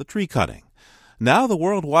stop the tree cutting. Now the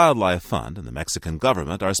World Wildlife Fund and the Mexican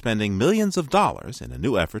government are spending millions of dollars in a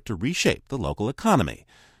new effort to reshape the local economy.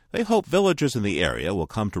 They hope villagers in the area will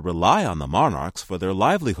come to rely on the monarchs for their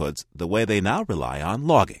livelihoods the way they now rely on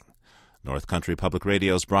logging. North Country Public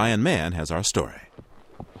Radio's Brian Mann has our story.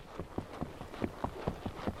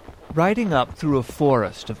 Riding up through a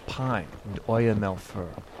forest of pine and oyamel fir,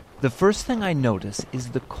 the first thing I notice is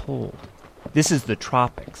the cold. This is the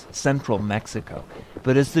tropics, central Mexico,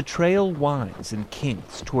 but as the trail winds and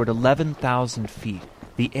kinks toward 11,000 feet,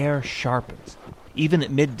 the air sharpens. Even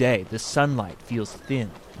at midday, the sunlight feels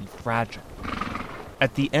thin and fragile.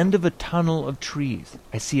 At the end of a tunnel of trees,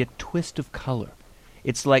 I see a twist of color.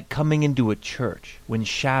 It's like coming into a church when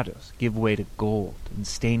shadows give way to gold and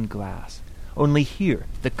stained glass. Only here,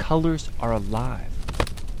 the colors are alive.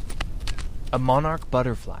 A monarch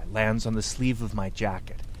butterfly lands on the sleeve of my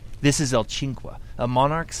jacket. This is El Chinqua, a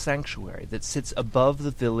monarch sanctuary that sits above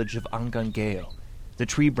the village of Angangueo. The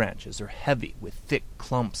tree branches are heavy with thick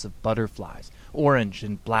clumps of butterflies. Orange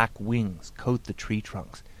and black wings coat the tree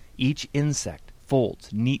trunks. Each insect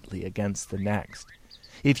folds neatly against the next.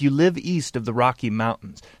 If you live east of the Rocky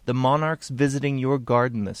Mountains, the monarchs visiting your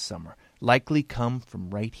garden this summer likely come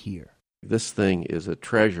from right here. This thing is a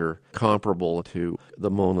treasure comparable to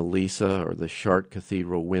the Mona Lisa or the Chartres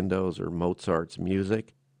Cathedral windows or Mozart's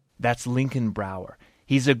music. That's Lincoln Brower.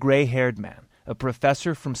 He's a gray-haired man, a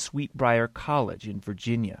professor from Sweetbriar College in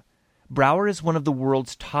Virginia. Brouwer is one of the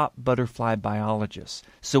world's top butterfly biologists,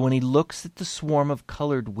 so when he looks at the swarm of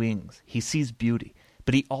colored wings, he sees beauty,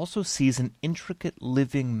 but he also sees an intricate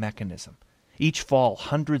living mechanism. Each fall,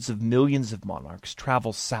 hundreds of millions of monarchs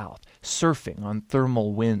travel south, surfing on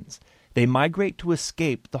thermal winds. They migrate to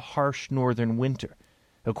escape the harsh northern winter.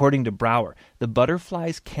 According to Brouwer, the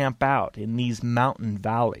butterflies camp out in these mountain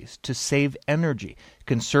valleys to save energy,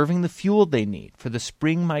 conserving the fuel they need for the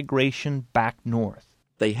spring migration back north.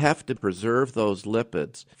 They have to preserve those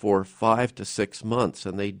lipids for 5 to 6 months,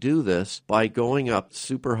 and they do this by going up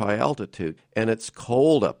super high altitude. And it's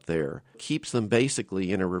cold up there. Keeps them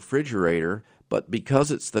basically in a refrigerator, but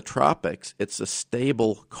because it's the tropics, it's a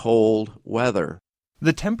stable, cold weather.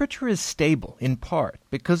 The temperature is stable, in part,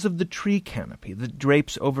 because of the tree canopy that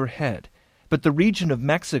drapes overhead. But the region of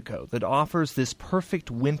Mexico that offers this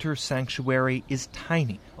perfect winter sanctuary is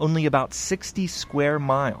tiny, only about 60 square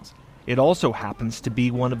miles. It also happens to be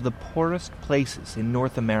one of the poorest places in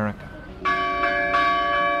North America.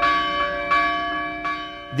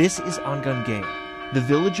 This is Angangueo. The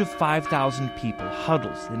village of 5,000 people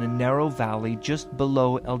huddles in a narrow valley just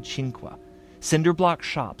below El Chinqua. Cinder-block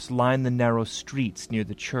shops line the narrow streets near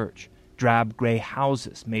the church. Drab gray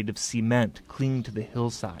houses made of cement cling to the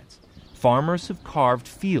hillsides. Farmers have carved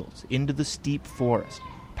fields into the steep forest.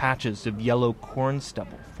 Patches of yellow corn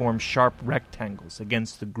stubble form sharp rectangles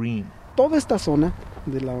against the green. Toda esta zona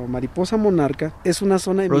de la mariposa monarca es una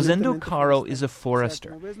zona. Rosendo Caro is a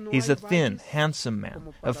forester. He's a thin, handsome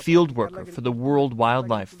man, a field worker for the World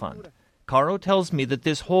Wildlife Fund. Caro tells me that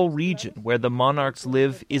this whole region where the monarchs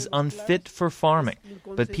live is unfit for farming,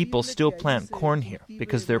 but people still plant corn here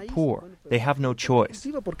because they're poor. They have no choice.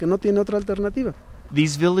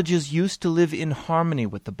 These villages used to live in harmony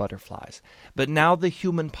with the butterflies, but now the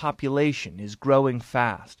human population is growing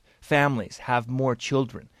fast. Families have more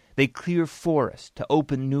children. They clear forests to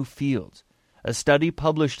open new fields. A study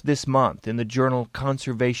published this month in the journal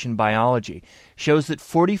Conservation Biology shows that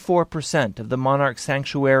 44% of the monarch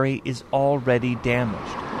sanctuary is already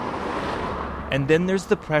damaged. And then there's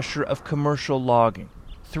the pressure of commercial logging.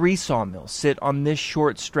 3 sawmills sit on this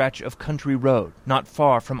short stretch of country road, not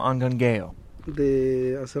far from Angangueo.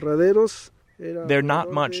 They're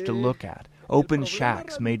not much to look at, open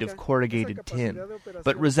shacks made of corrugated tin.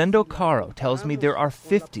 But Rosendo Caro tells me there are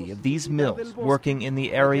 50 of these mills working in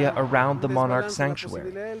the area around the monarch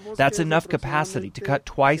sanctuary. That's enough capacity to cut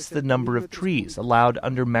twice the number of trees allowed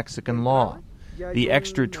under Mexican law. The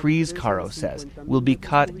extra trees, Caro says, will be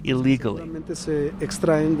cut illegally.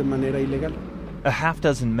 A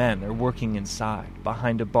half-dozen men are working inside,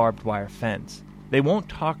 behind a barbed wire fence. They won't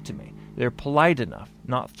talk to me. They're polite enough,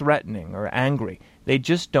 not threatening or angry. They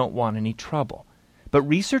just don't want any trouble. But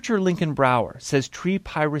researcher Lincoln Brouwer says tree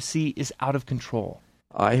piracy is out of control.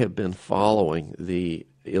 I have been following the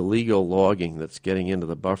illegal logging that's getting into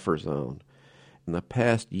the buffer zone. In the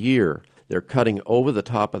past year, they're cutting over the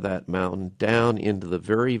top of that mountain down into the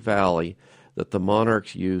very valley that the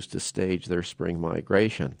monarchs use to stage their spring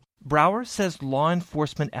migration. Brouwer says law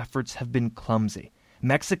enforcement efforts have been clumsy.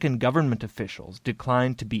 Mexican government officials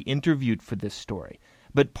declined to be interviewed for this story,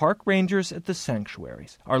 but park rangers at the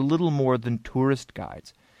sanctuaries are little more than tourist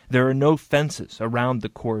guides. There are no fences around the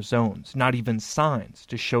core zones, not even signs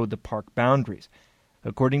to show the park boundaries.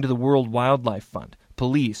 According to the World Wildlife Fund,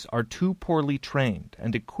 police are too poorly trained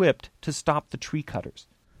and equipped to stop the tree cutters.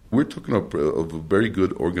 We're talking of very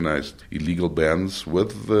good organized illegal bands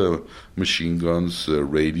with machine guns,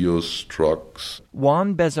 radios, trucks.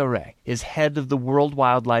 Juan Becerra is head of the World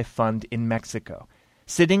Wildlife Fund in Mexico.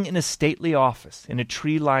 Sitting in a stately office in a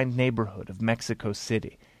tree-lined neighborhood of Mexico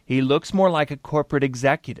City, he looks more like a corporate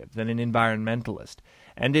executive than an environmentalist.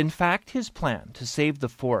 And in fact, his plan to save the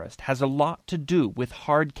forest has a lot to do with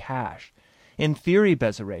hard cash. In theory,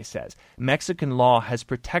 Becerra says, Mexican law has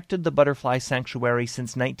protected the butterfly sanctuary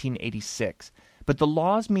since 1986, but the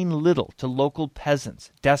laws mean little to local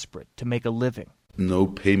peasants desperate to make a living. No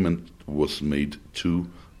payment was made to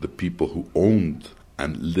the people who owned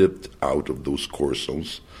and lived out of those core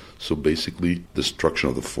zones, so basically destruction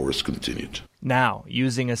of the forest continued. Now,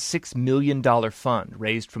 using a $6 million fund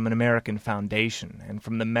raised from an American foundation and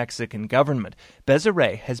from the Mexican government,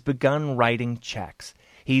 Becerra has begun writing checks.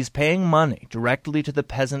 He's paying money directly to the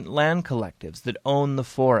peasant land collectives that own the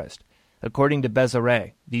forest. According to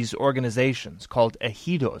Becerra, these organizations, called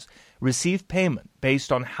ejidos, receive payment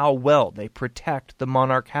based on how well they protect the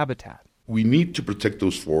monarch habitat. We need to protect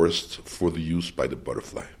those forests for the use by the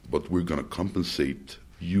butterfly, but we're going to compensate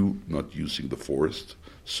you not using the forest,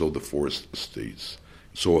 so the forest stays.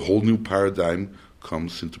 So a whole new paradigm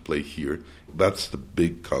comes into play here. That's the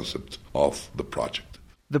big concept of the project.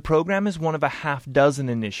 The program is one of a half-dozen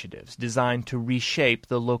initiatives designed to reshape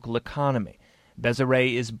the local economy.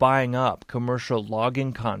 Bézaré is buying up commercial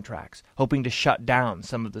logging contracts, hoping to shut down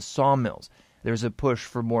some of the sawmills. There's a push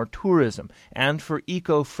for more tourism and for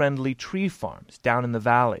eco-friendly tree farms down in the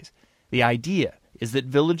valleys. The idea is that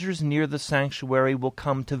villagers near the sanctuary will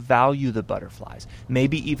come to value the butterflies,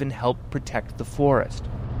 maybe even help protect the forest.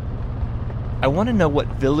 I want to know what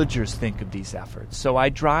villagers think of these efforts, so I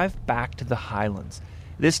drive back to the highlands.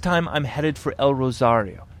 This time I'm headed for El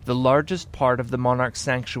Rosario, the largest part of the monarch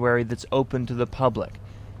sanctuary that's open to the public.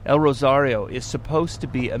 El Rosario is supposed to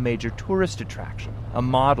be a major tourist attraction, a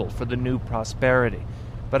model for the new prosperity.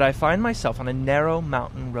 But I find myself on a narrow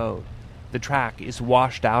mountain road. The track is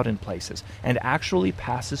washed out in places and actually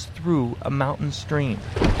passes through a mountain stream.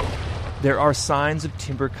 There are signs of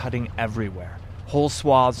timber cutting everywhere. Whole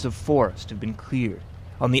swaths of forest have been cleared.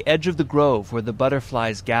 On the edge of the grove where the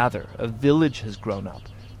butterflies gather, a village has grown up.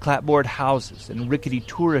 Clapboard houses and rickety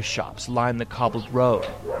tourist shops line the cobbled road.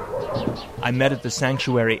 I'm met at the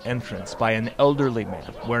sanctuary entrance by an elderly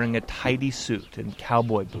man wearing a tidy suit and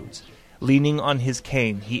cowboy boots. Leaning on his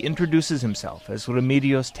cane, he introduces himself as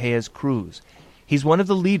Remedios Téllez Cruz. He's one of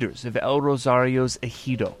the leaders of El Rosario's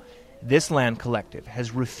Ejido. This land collective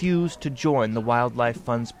has refused to join the Wildlife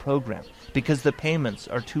Fund's program because the payments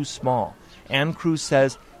are too small. And Cruz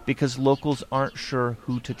says because locals aren't sure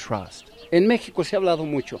who to trust. En México se ha hablado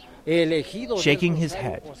mucho. Shaking his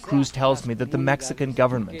head, Cruz tells me that the Mexican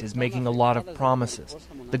government is making a lot of promises.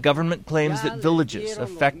 The government claims that villages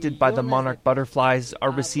affected by the monarch butterflies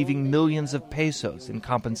are receiving millions of pesos in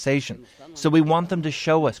compensation. So we want them to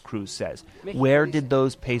show us, Cruz says. Where did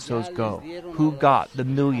those pesos go? Who got the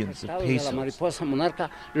millions of pesos?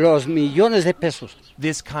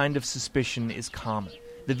 This kind of suspicion is common.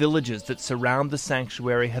 The villages that surround the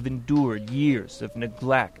sanctuary have endured years of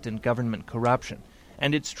neglect and government corruption.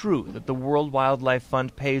 And it's true that the World Wildlife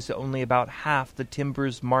Fund pays only about half the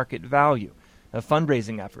timber's market value. A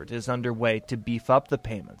fundraising effort is underway to beef up the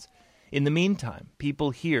payments. In the meantime,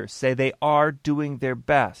 people here say they are doing their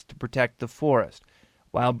best to protect the forest.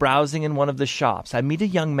 While browsing in one of the shops, I meet a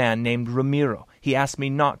young man named Ramiro. He asked me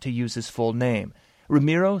not to use his full name.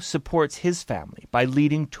 Ramiro supports his family by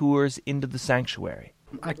leading tours into the sanctuary.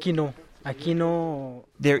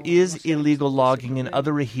 There is illegal logging in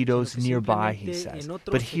other ejidos nearby, he says,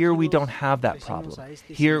 but here we don't have that problem.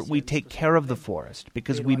 Here we take care of the forest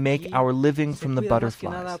because we make our living from the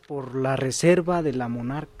butterflies.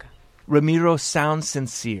 Ramiro sounds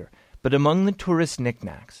sincere, but among the tourist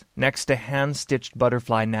knickknacks, next to hand-stitched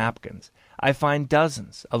butterfly napkins, I find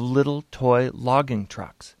dozens of little toy logging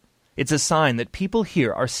trucks. It's a sign that people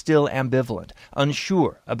here are still ambivalent,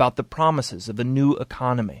 unsure about the promises of a new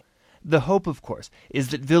economy. The hope, of course, is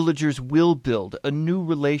that villagers will build a new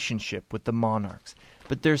relationship with the monarchs.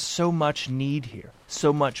 But there's so much need here,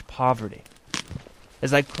 so much poverty.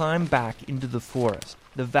 As I climb back into the forest,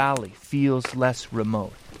 the valley feels less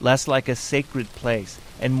remote, less like a sacred place,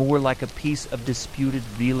 and more like a piece of disputed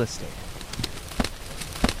real estate.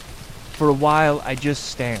 For a while, I just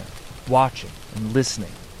stand, watching and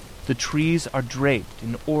listening. The trees are draped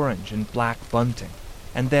in orange and black bunting.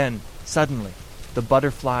 And then, suddenly, the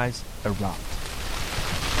butterflies erupt.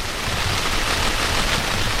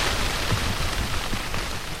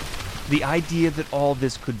 The idea that all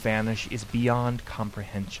this could vanish is beyond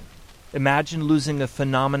comprehension. Imagine losing a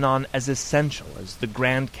phenomenon as essential as the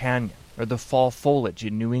Grand Canyon or the fall foliage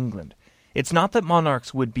in New England. It's not that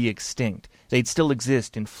monarchs would be extinct. They'd still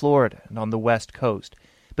exist in Florida and on the West Coast.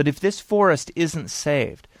 But if this forest isn't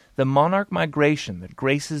saved, the monarch migration that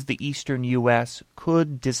graces the eastern U.S.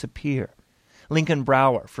 could disappear. Lincoln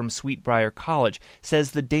Brower from Sweetbriar College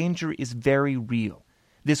says the danger is very real.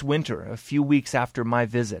 This winter, a few weeks after my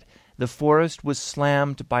visit, the forest was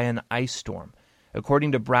slammed by an ice storm.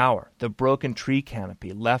 According to Brower, the broken tree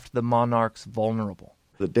canopy left the monarchs vulnerable.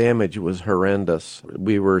 The damage was horrendous.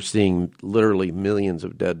 We were seeing literally millions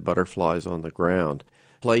of dead butterflies on the ground,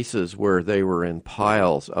 places where they were in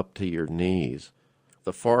piles up to your knees.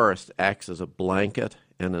 The forest acts as a blanket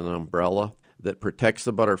and an umbrella that protects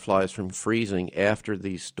the butterflies from freezing after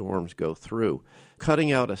these storms go through.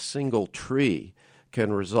 Cutting out a single tree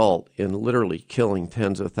can result in literally killing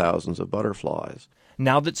tens of thousands of butterflies.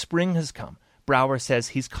 Now that spring has come, Brower says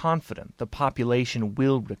he's confident the population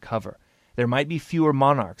will recover. There might be fewer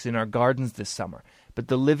monarchs in our gardens this summer, but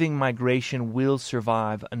the living migration will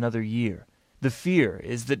survive another year. The fear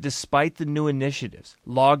is that despite the new initiatives,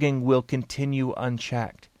 logging will continue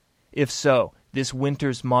unchecked. If so, this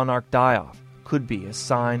winter's monarch die-off could be a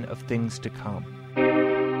sign of things to come.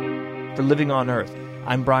 For Living on Earth,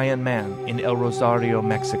 I'm Brian Mann in El Rosario,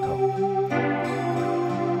 Mexico.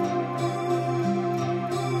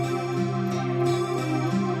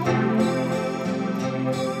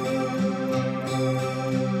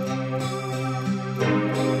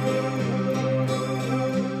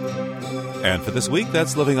 And for this week,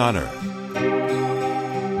 that's Living on Earth.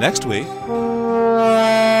 Next week,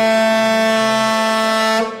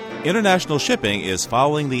 international shipping is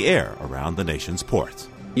fouling the air around the nation's ports.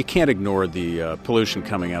 You can't ignore the pollution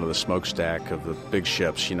coming out of the smokestack of the big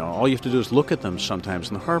ships. You know, all you have to do is look at them sometimes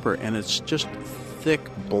in the harbor, and it's just thick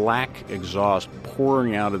black exhaust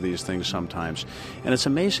pouring out of these things sometimes. And it's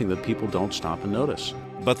amazing that people don't stop and notice.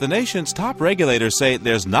 But the nation's top regulators say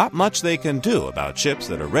there's not much they can do about ships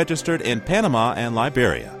that are registered in Panama and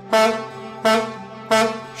Liberia.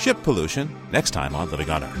 Ship pollution, next time on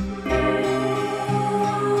Living on Earth.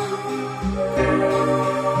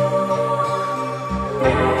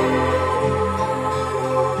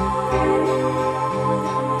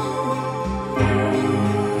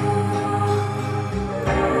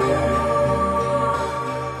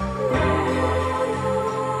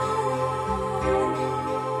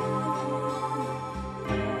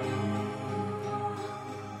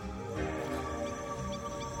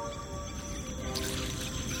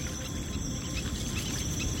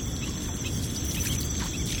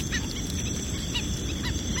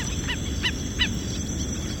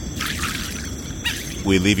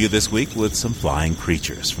 We leave you this week with some flying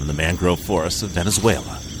creatures from the mangrove forests of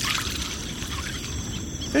Venezuela.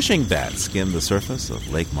 Fishing bats skim the surface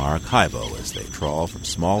of Lake Maracaibo as they trawl for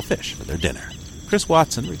small fish for their dinner. Chris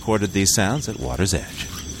Watson recorded these sounds at Water's Edge.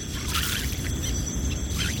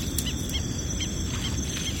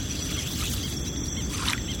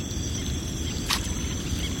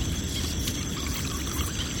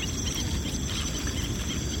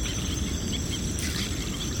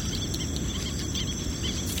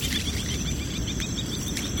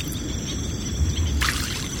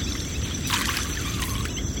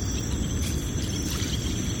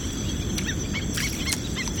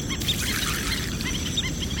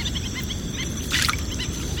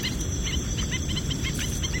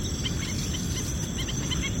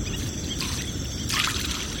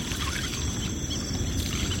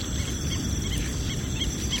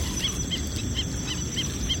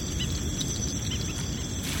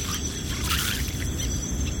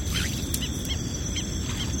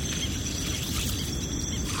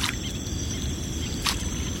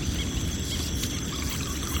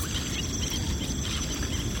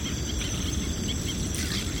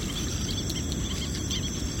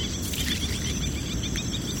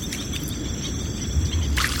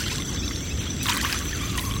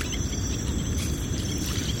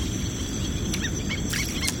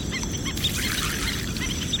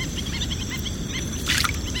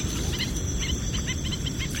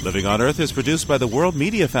 Living on Earth is produced by the World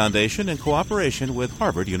Media Foundation in cooperation with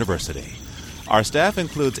Harvard University. Our staff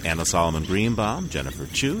includes Anna Solomon Greenbaum, Jennifer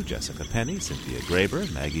Chu, Jessica Penny, Cynthia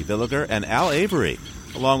Graber, Maggie Villiger, and Al Avery,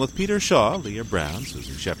 along with Peter Shaw, Leah Brown,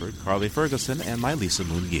 Susan Shepard, Carly Ferguson, and Lisa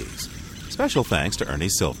Moon-Gies. Special thanks to Ernie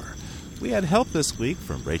Silver. We had help this week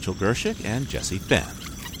from Rachel Gershik and Jesse Fenn.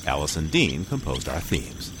 Allison Dean composed our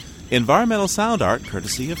themes. Environmental sound art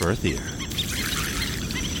courtesy of Earth Ear.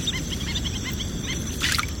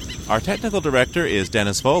 Our technical director is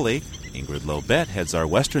Dennis Foley. Ingrid Lobet heads our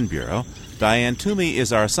Western Bureau. Diane Toomey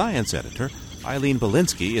is our science editor. Eileen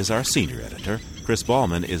Belinsky is our senior editor. Chris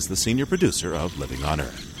Ballman is the senior producer of Living on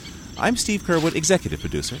Earth. I'm Steve Kerwood, executive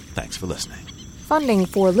producer. Thanks for listening. Funding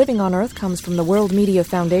for Living on Earth comes from the World Media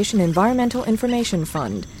Foundation Environmental Information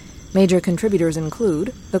Fund. Major contributors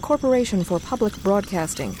include the Corporation for Public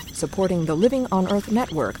Broadcasting, supporting the Living on Earth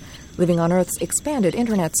network, Living on Earth's expanded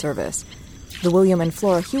Internet service, the William and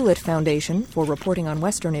Flora Hewlett Foundation for reporting on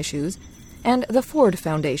Western issues, and the Ford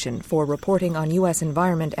Foundation for reporting on U.S.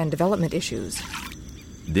 environment and development issues.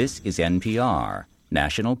 This is NPR,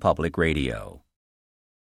 National Public Radio.